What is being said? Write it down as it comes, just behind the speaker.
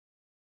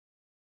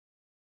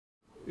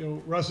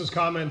Russ's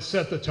comments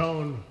set the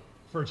tone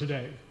for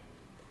today.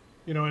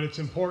 And it's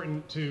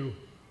important to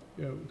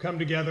come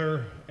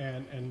together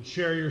and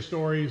share your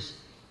stories,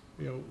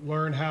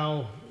 learn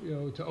how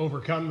to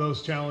overcome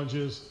those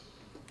challenges,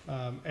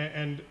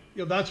 and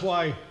that's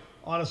why,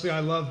 honestly, I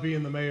love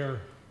being the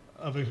mayor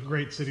of a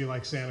great city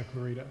like Santa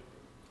Clarita,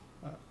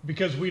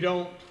 because we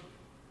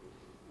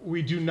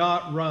do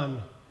not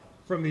run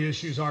from the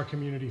issues our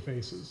community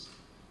faces,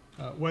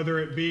 whether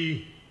it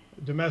be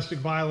domestic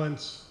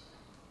violence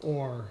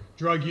or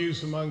drug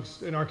use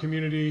in our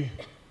community.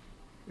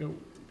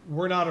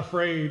 We're not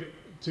afraid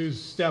to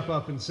step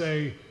up and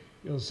say,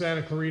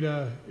 Santa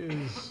Clarita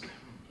is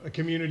a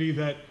community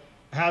that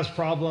has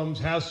problems,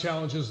 has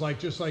challenges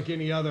just like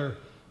any other,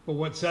 but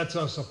what sets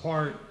us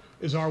apart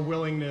is our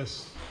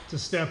willingness to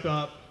step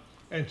up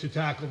and to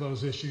tackle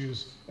those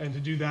issues and to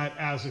do that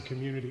as a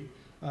community.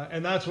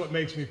 And that's what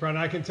makes me proud. And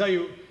I can tell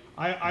you,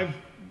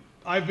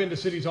 I've been to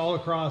cities all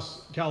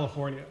across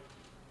California.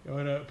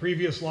 In a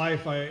previous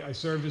life, I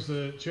served as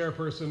the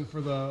chairperson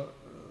for the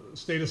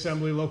State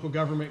Assembly Local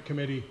Government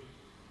Committee,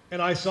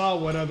 and I saw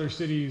what other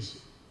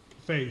cities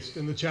faced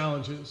and the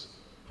challenges.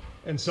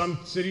 And some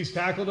cities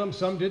tackled them,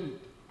 some didn't.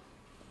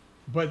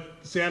 But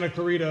Santa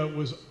Clarita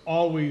was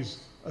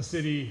always a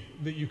city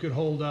that you could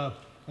hold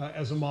up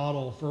as a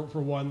model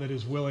for one that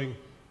is willing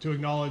to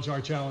acknowledge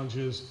our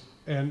challenges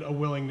and a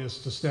willingness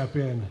to step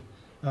in.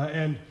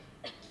 And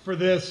for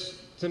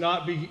this to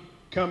not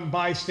become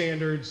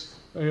bystanders,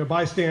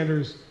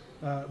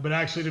 but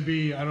actually to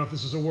be, I don't know if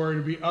this is a word,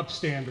 to be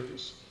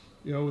upstanders,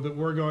 that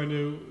we're going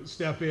to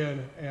step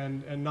in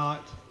and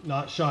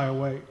not shy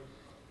away.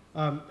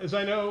 As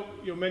I know,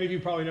 many of you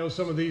probably know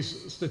some of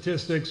these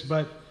statistics,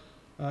 but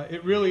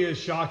it really is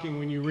shocking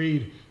when you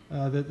read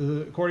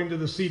that according to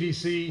the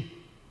CDC,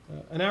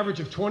 an average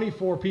of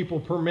 24 people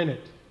per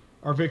minute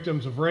are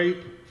victims of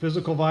rape,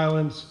 physical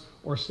violence,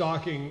 or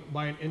stalking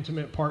by an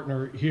intimate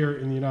partner here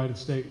in the United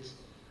States.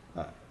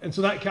 And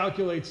so that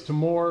calculates to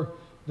more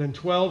than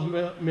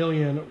 12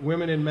 million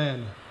women and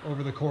men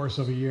over the course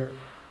of a year.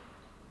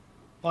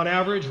 On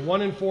average,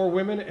 1 in 4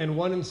 women and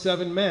 1 in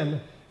 7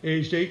 men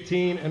aged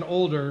 18 and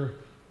older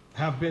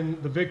have been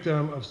the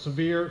victim of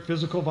severe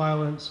physical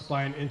violence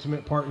by an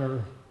intimate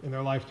partner in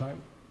their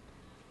lifetime.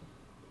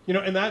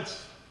 And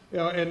that's,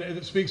 and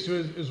it speaks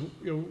to his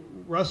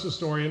Russ's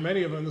story, and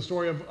many of them, the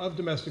story of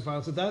domestic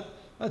violence,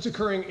 that's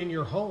occurring in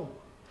your home.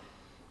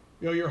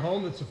 Your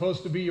home that's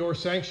supposed to be your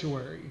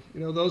sanctuary.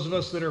 Those of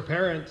us that are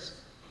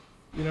parents,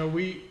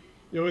 we,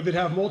 that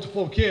have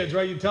multiple kids,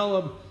 right? You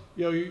tell them,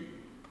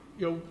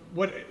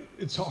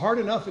 it's hard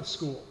enough at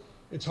school.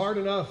 It's hard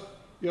enough,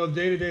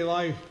 day-to-day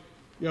life.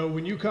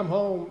 When you come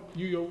home,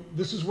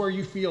 this is where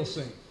you feel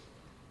safe.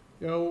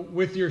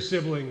 With your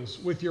siblings,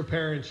 with your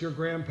parents, your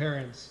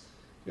grandparents,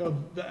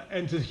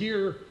 and to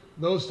hear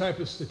those type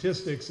of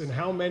statistics and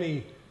how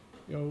many,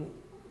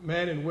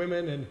 men and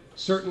women and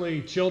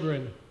certainly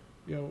children,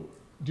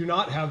 do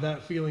not have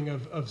that feeling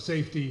of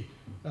safety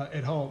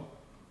at home.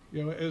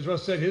 As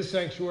Russ said, his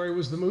sanctuary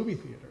was the movie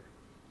theater.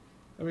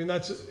 I mean,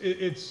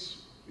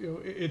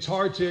 it's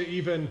hard to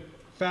even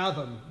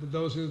fathom that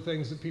those are the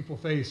things that people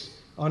face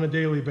on a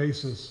daily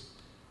basis.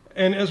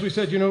 And as we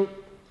said,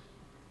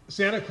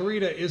 Santa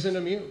Clarita isn't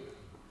immune.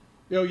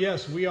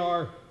 Yes, we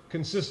are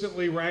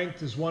consistently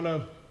ranked as one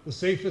of the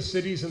safest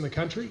cities in the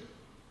country,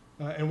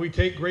 and we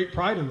take great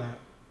pride in that.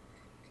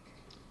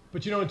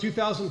 But in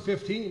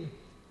 2015,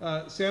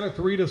 Santa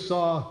Clarita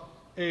saw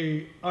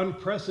an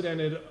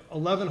unprecedented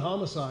 11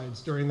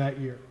 homicides during that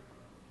year.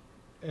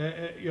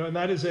 And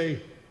that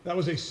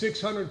was a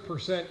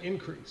 600%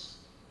 increase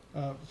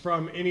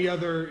from any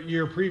other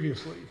year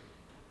previously.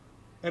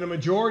 And a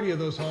majority of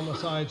those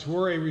homicides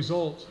were a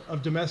result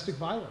of domestic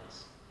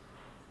violence.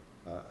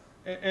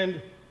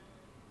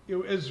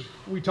 As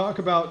we talk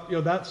about,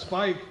 that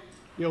spike,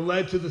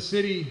 led to the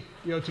city,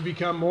 to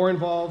become more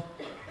involved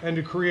and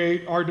to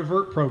create our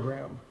DIVERT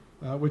program,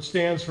 which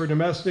stands for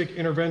Domestic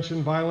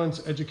Intervention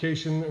Violence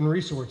Education and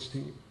Resource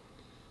Team.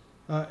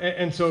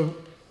 And so,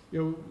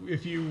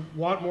 if you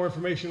want more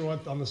information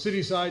on the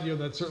city side,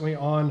 that's certainly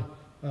on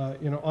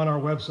our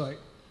website.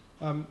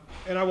 And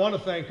I want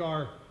to thank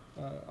our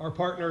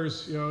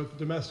partners, at the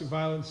Domestic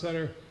Violence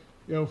Center,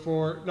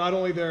 for not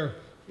only their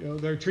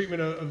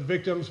treatment of the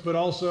victims, but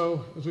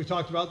also, as we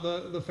talked about,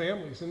 the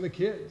families and the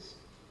kids.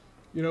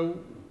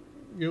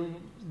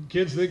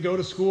 Kids that go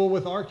to school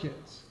with our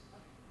kids.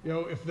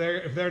 If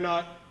they're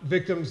not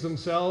victims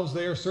themselves,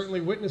 they are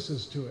certainly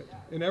witnesses to it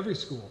in every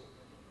school,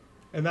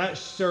 and that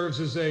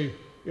serves as a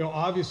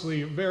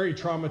obviously very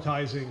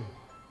traumatizing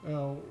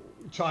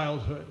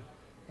childhood.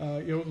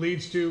 It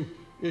leads to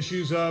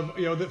issues of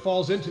that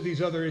falls into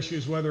these other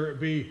issues, whether it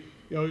be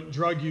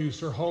drug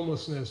use or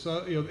homelessness,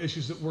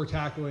 issues that we're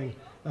tackling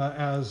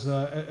as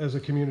a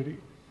community.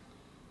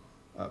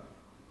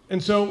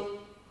 And so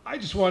I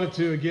just wanted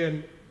to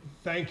again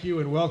thank you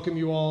and welcome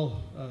you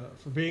all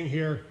for being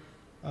here.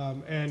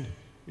 And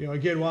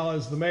again, while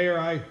as the mayor,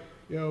 I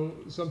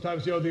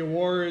sometimes the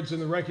awards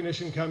and the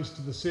recognition comes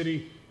to the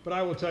city, but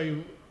I will tell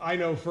you, I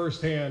know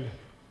firsthand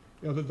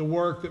that the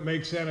work that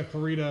makes Santa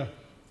Clarita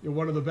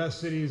one of the best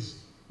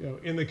cities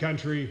in the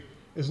country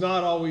is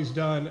not always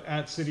done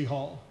at City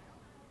Hall.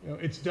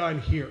 It's done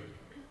here,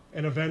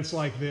 in events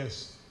like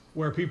this,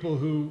 where people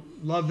who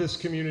love this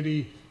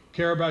community,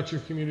 care about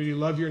your community,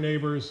 love your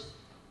neighbors,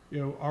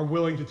 are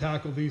willing to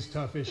tackle these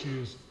tough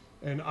issues.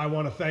 And I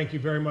want to thank you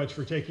very much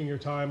for taking your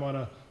time on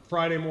a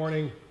Friday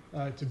morning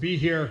to be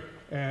here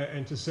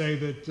and to say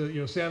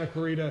that Santa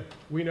Clarita,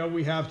 we know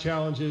we have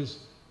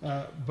challenges,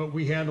 but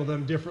we handle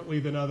them differently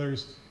than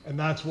others, and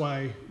that's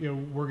why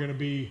we're going to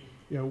be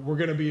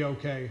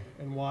okay,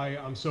 and why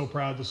I'm so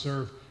proud to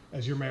serve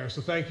as your mayor.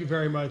 So thank you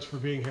very much for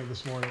being here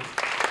this morning.